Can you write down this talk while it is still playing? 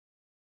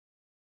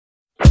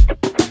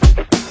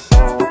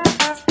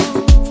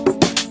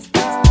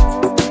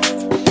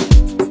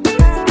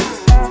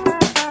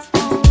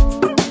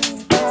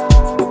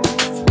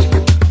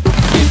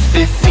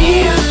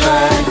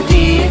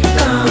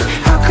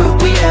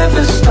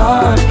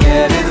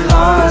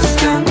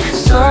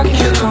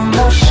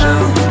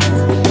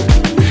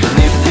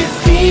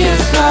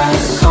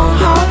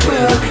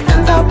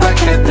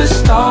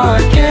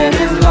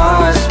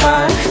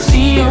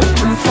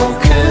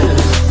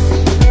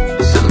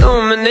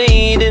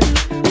culminating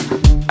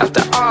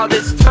after all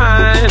this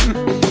time.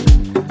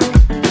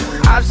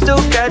 I've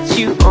still got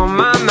you on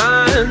my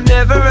mind,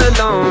 never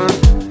alone.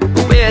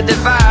 We're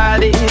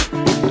divided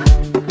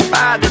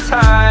by the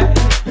tide.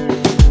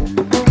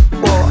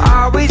 We'll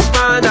always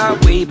find our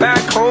way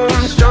back home,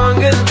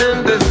 stronger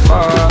than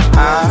before.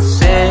 I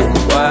said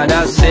what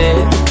I said,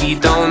 we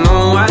don't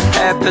know what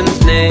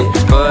happens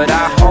next, but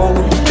I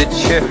hope that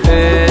you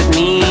heard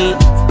me.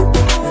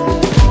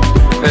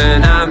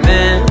 And I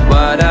meant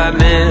what I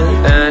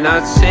meant, and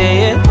I'd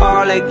say it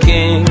all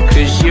again,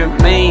 'cause you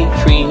make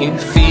me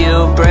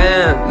feel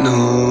brand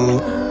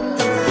new.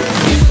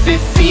 If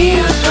it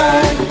feels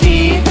right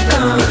deep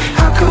down,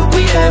 how could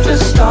we ever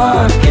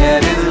start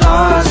getting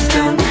lost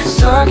in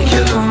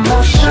circular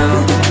motion?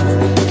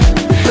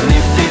 And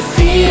if it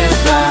feels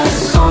like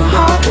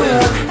somehow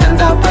we'll end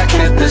up back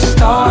at the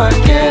start,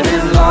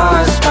 getting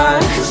lost by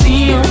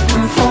zero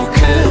in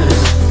focus.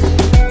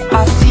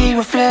 I see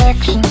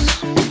reflections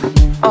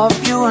of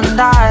you and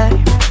I.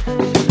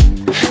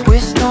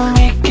 We're still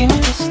making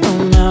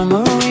distant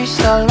memories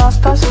that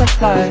lost us with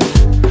life.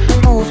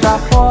 Move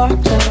like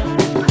water,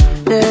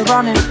 they're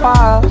running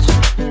wild.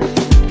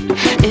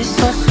 It's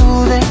so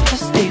soothing to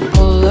stay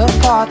pull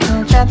apart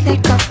and gently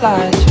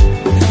collide.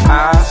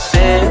 I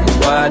said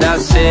what I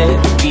said,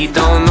 we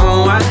don't know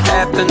what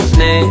happens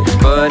next,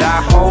 but I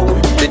hope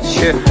that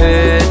you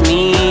heard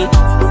me.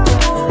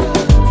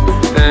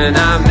 And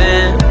I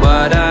meant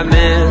what I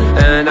meant,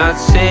 and I'd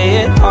say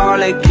it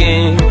all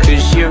again,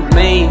 'cause you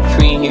make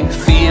me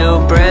feel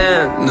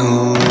brand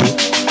new.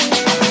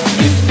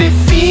 If it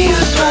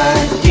feels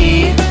right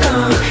deep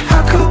down,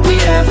 how could we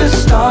ever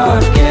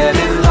start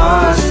getting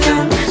lost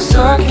in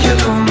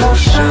circular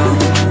motion?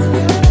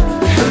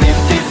 And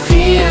if it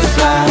feels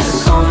like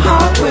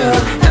somehow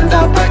we'll end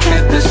up back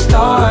at the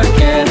start,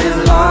 getting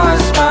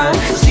lost by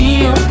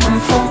zero in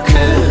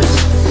focus.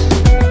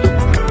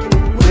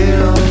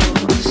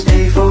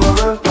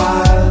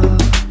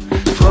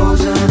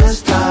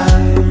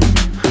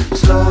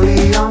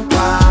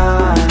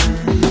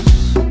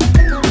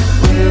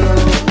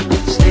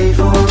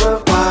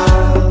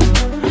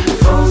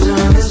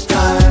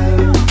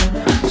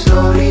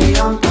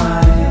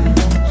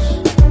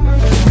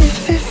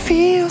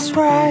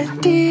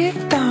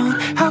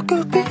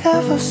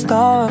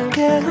 Start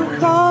getting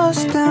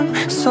lost in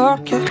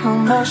circular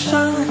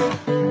motion.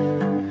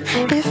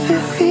 If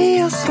it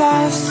feels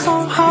like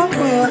somehow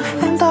we'll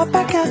end up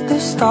back at the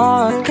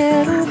start,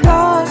 getting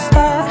lost,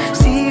 I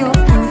see you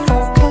in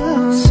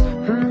focus.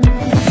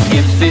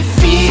 If it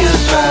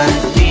feels right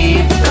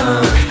deep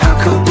down, how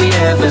could we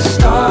ever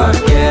start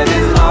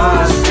getting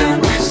lost in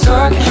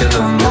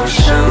circular motion?